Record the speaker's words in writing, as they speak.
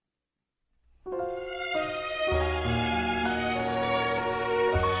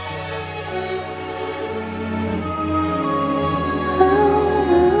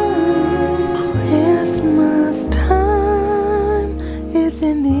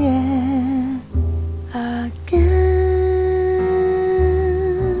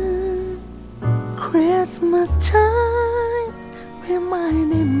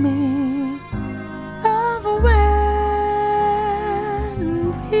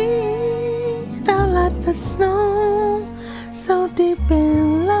the snow, so deep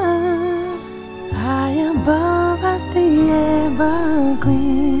in love. High above us the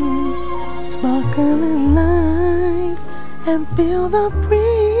evergreen, sparkling lights, and feel the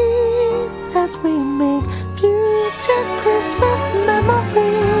breeze as we make future Christmas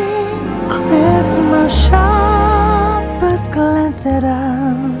memories. Christmas shoppers glance at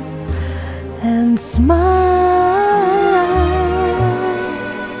us and smile,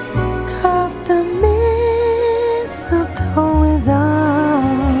 'cause the mistletoe is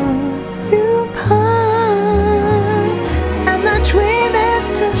on you pine, and the dream is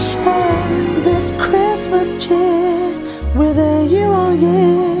to share this Christmas cheer with you all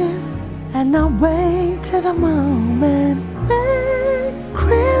year. And I'll wait till the moment when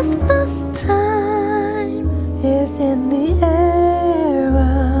Christmas time is in the air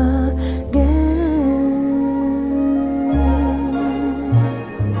again.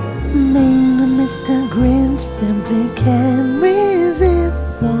 Mean Mr. Grinch simply can't resist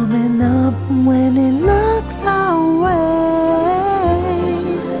warming up when he looks our way.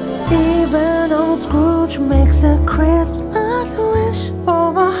 Even old Scrooge makes a Christmas wish for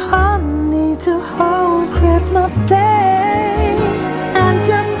a honey to hold Christmas Day, and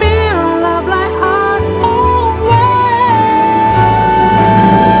to feel love like us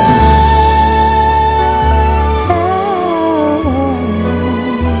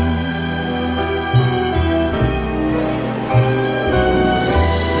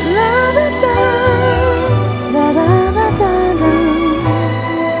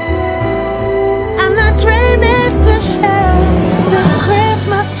And the dream is to share this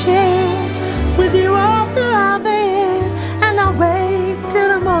Christmas cheer with you all throughout the year. And I'll wait till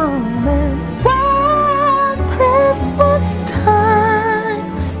the moment when Christmas time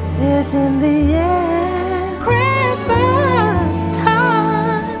is in the air. Christmas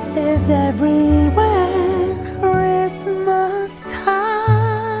time is every